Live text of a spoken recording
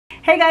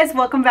Hey guys,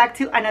 welcome back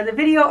to another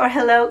video, or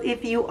hello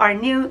if you are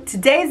new.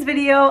 Today's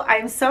video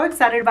I'm so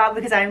excited about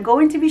because I'm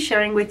going to be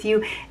sharing with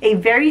you a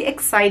very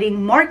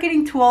exciting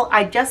marketing tool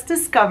I just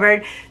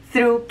discovered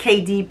through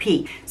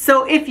KDP.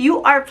 So if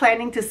you are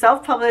planning to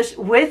self-publish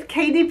with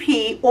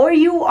KDP or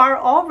you are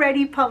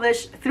already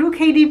published through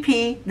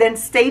KDP, then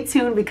stay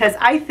tuned because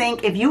I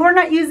think if you are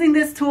not using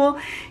this tool,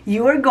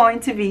 you are going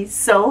to be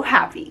so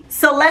happy.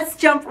 So let's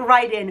jump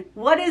right in.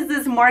 What is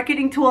this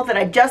marketing tool that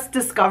I just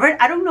discovered?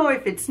 I don't know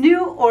if it's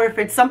new or if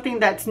it's something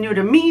that's new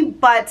to me,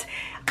 but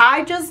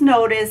I just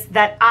noticed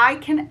that I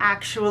can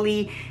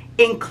actually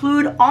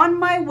include on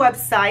my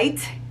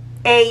website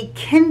a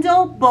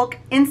Kindle book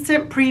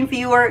instant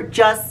previewer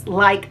just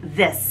like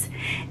this.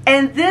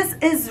 And this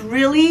is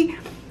really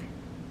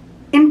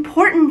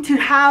important to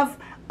have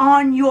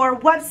on your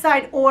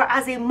website or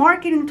as a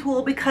marketing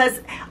tool because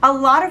a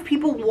lot of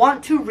people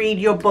want to read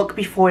your book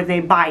before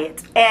they buy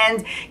it.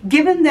 And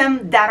giving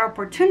them that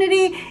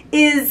opportunity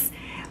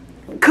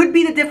could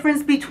be the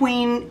difference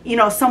between,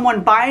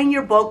 someone buying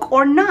your book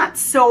or not.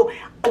 So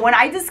when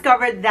I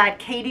discovered that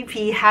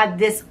KDP had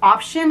this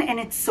option and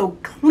it's so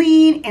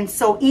clean and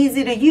so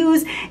easy to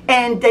use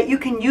and that you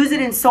can use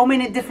it in so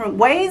many different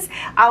ways,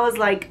 I was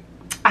like,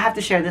 I have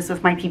to share this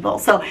with my people.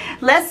 So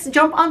let's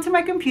jump onto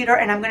my computer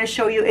and I'm going to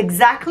show you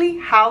exactly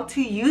how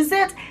to use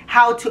it,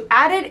 how to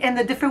add it, and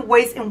the different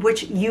ways in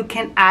which you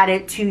can add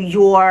it to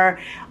your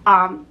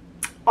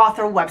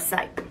author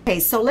website. Okay,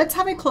 so let's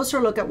have a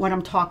closer look at what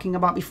I'm talking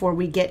about before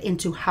we get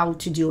into how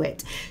to do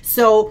it.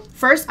 So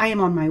first, I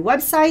am on my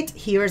website.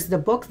 Here's the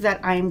book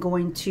that I'm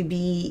going to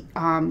be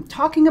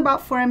talking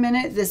about for a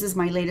minute. This is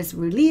my latest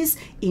release,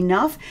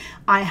 Enough.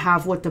 I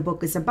have what the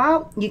book is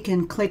about. You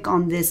can click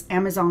on this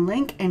Amazon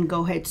link and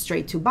go ahead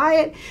straight to buy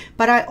it.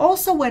 But I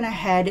also went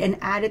ahead and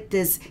added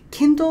this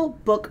Kindle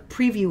book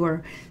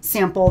previewer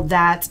sample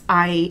that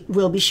I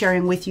will be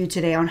sharing with you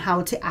today on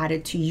how to add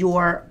it to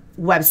your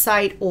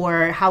website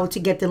or how to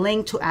get the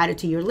link to add it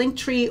to your link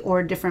tree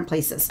or different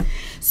places.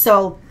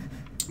 So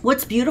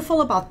what's beautiful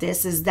about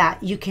this is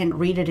that you can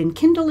read it in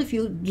Kindle. If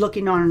you're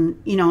looking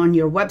on, on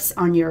your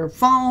on your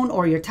phone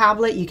or your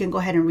tablet, you can go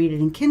ahead and read it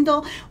in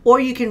Kindle, or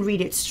you can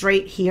read it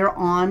straight here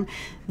on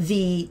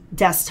the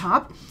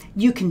desktop.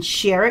 You can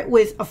share it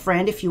with a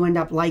friend if you end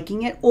up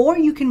liking it, or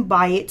you can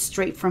buy it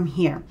straight from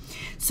here.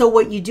 So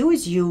what you do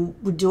is you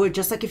would do it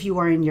just like if you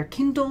are in your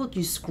Kindle.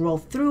 You scroll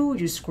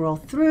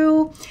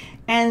through,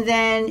 and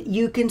then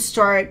you can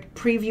start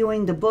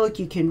previewing the book.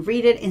 You can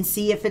read it and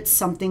see if it's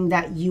something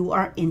that you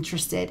are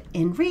interested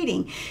in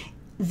reading.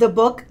 The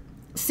book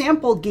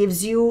sample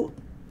gives you,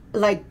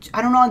 like,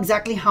 I don't know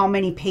exactly how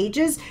many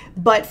pages,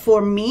 but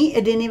for me,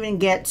 it didn't even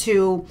get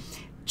to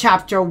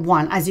chapter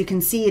 1. As you can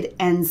see, it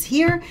ends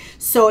here.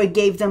 So it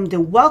gave them the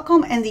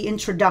welcome and the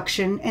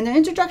introduction. And the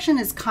introduction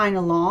is kind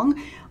of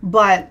long,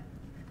 but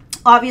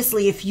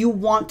obviously, if you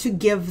want to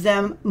give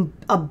them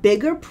a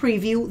bigger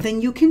preview,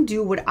 then you can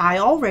do what I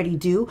already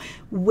do,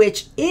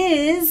 which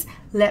is,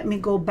 let me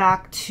go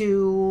back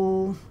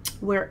to,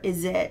 where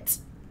is it?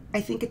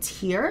 I think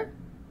it's here.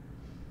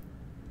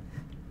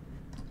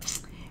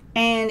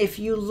 And if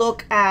you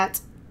look at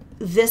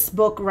this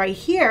book right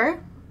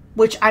here,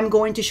 which I'm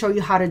going to show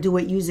you how to do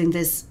it using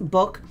this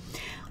book,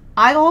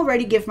 I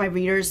already give my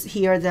readers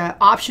here the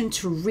option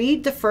to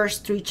read the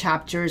first 3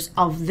 chapters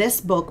of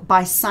this book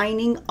by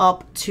signing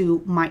up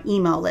to my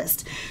email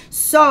list.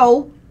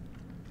 So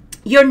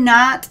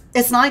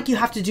it's not like you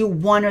have to do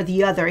one or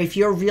the other. If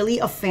you're really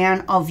a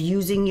fan of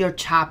using your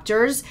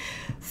chapters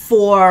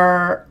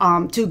for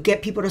to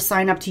get people to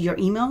sign up to your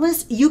email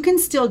list, you can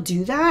still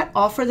do that.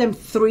 Offer them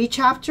 3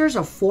 chapters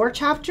or 4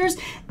 chapters,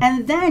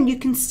 and then you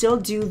can still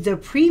do the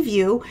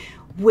preview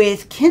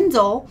with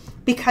Kindle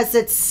because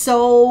it's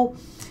so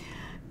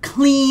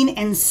clean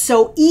and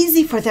so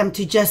easy for them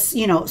to just,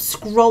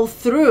 scroll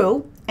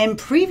through and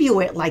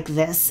preview it like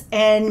this,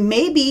 and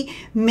maybe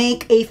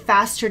make a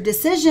faster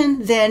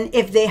decision than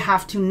if they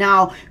have to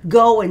now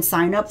go and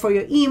sign up for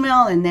your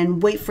email and then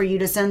wait for you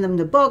to send them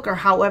the book, or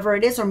however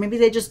it is, or maybe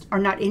they just are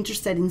not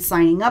interested in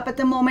signing up at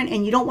the moment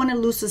and you don't want to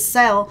lose a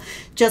sale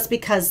just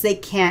because they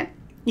can't,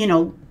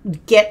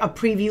 get a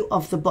preview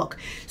of the book.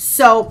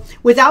 So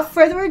without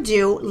further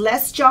ado,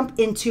 let's jump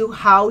into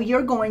how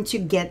you're going to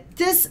get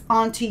this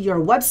onto your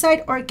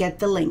website or get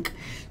the link.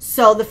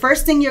 So the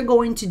first thing you're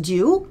going to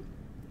do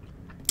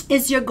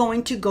is you're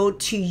going to go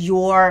to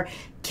your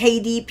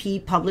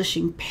KDP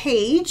publishing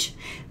page.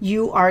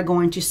 You are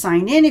going to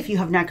sign in if you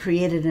have not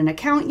created an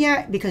account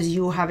yet, because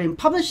you haven't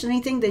published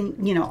anything. Then,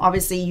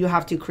 obviously you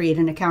have to create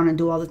an account and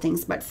do all the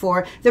things. But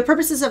for the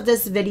purposes of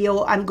this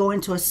video, I'm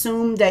going to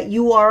assume that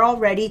you are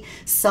already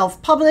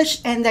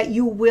self-published and that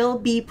you will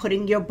be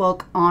putting your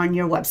book on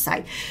your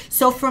website.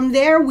 So from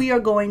there, we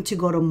are going to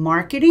go to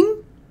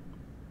marketing.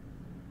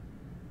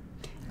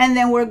 And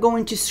then we're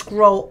going to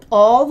scroll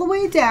all the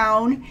way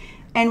down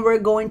and we're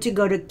going to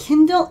go to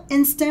Kindle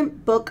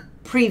Instant Book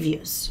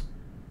Previews.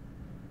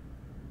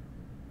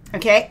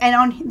 Okay, and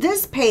on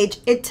this page,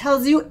 it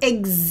tells you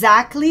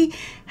exactly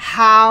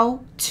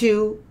how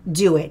to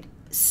do it.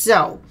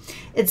 So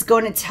it's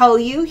going to tell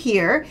you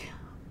here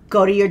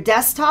Go to your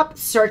desktop,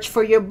 search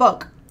for your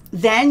book.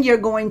 Then you're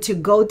going to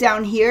go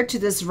down here to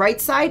this right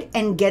side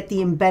and get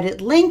the embedded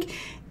link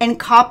and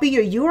copy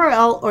your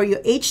URL or your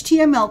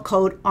HTML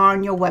code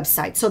on your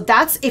website. So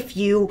that's if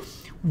you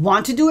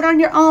want to do it on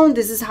your own,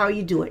 this is how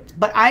you do it.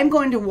 But I'm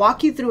going to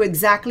walk you through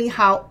exactly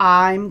how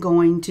I'm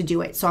going to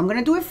do it. So I'm going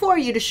to do it for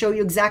you to show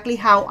you exactly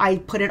how I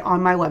put it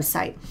on my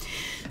website.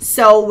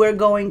 So we're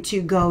going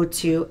to go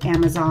to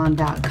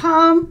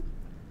Amazon.com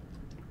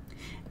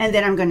and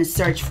then I'm going to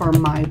search for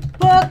my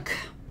book.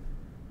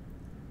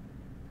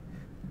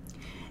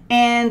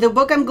 And the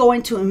book I'm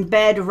going to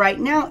embed right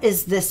now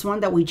is this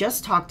one that we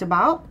just talked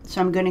about. So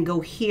I'm going to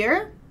go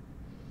here.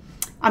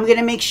 I'm going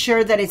to make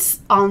sure that it's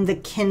on the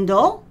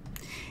Kindle.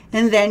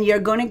 And then you're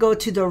going to go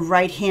to the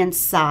right-hand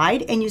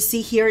side. And you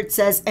see here it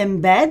says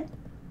embedded.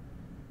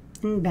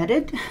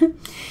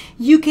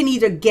 You can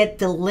either get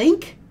the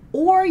link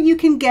or you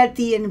can get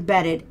the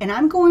embedded. And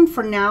I'm going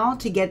for now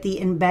to get the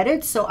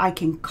embedded so I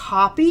can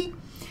copy.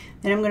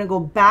 Then I'm going to go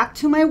back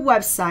to my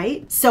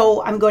website.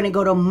 So I'm going to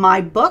go to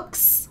My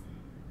Books.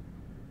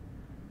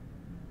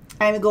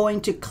 I'm going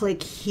to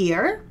click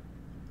here.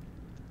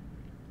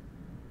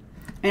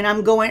 And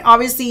I'm going,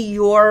 obviously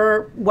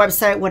your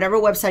website, whatever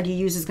website you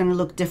use is going to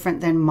look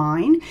different than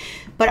mine.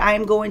 But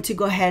I'm going to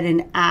go ahead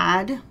and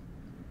add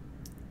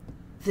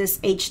this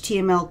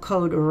HTML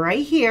code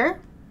right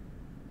here.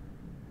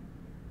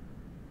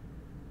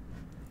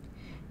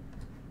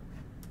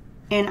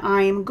 And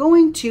I'm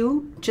going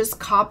to just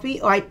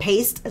copy or I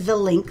paste the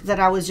link that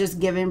I was just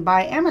given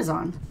by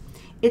Amazon.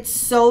 It's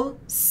so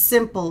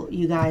simple,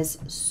 you guys,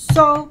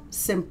 so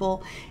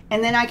simple.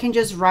 And then I can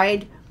just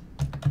write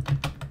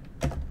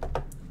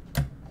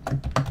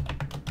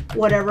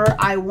whatever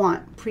I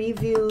want.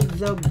 Preview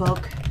the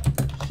book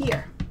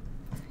here.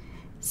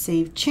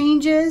 Save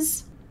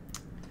changes.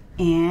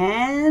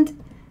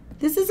 And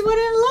this is what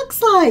it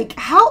looks like.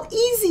 How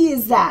easy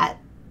is that?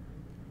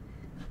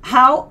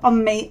 How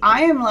amazing.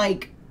 I am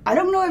like, I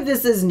don't know if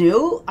this is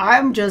new.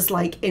 I'm just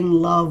like in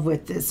love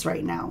with this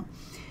right now.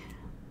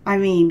 I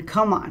mean,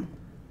 come on.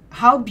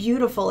 How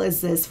beautiful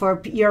is this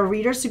for your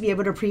readers to be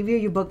able to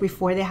preview your book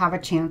before they have a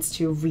chance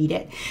to read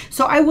it?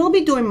 So I will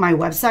be doing my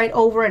website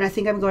over, and I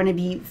think I'm going to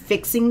be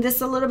fixing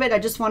this a little bit. I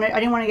didn't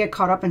want to get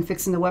caught up in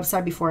fixing the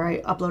website before I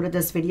uploaded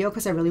this video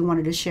because I really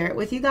wanted to share it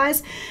with you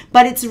guys.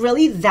 But it's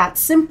really that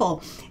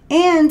simple.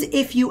 And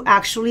if you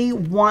actually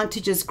want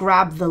to just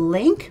grab the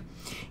link,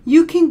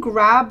 you can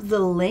grab the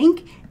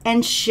link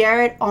and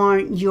share it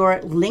on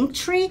your link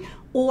tree,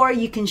 or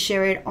you can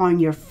share it on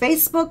your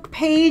Facebook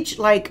page.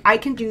 Like I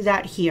can do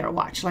that here.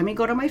 Watch, let me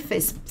go to my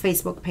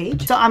Facebook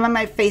page. So I'm on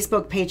my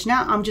Facebook page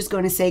now. I'm just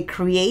going to say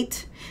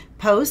create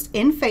post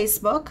in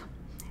Facebook.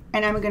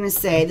 And I'm going to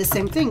say the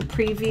same thing,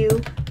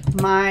 preview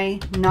my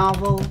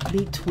novel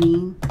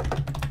Between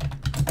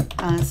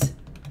Us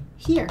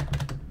here.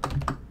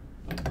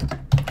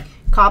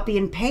 Copy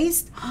and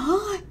paste.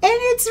 And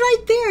it's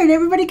right there. And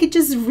everybody could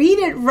just read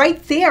it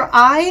right there.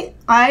 I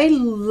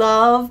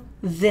love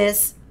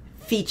this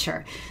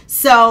feature.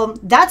 So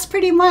that's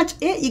pretty much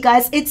it, you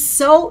guys. It's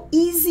so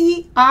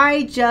easy.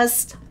 I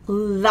just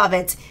love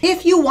it.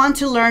 If you want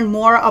to learn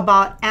more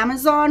about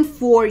Amazon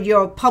for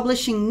your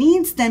publishing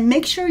needs, then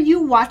make sure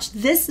you watch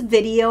this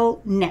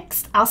video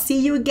next. I'll see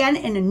you again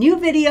in a new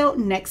video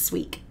next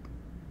week.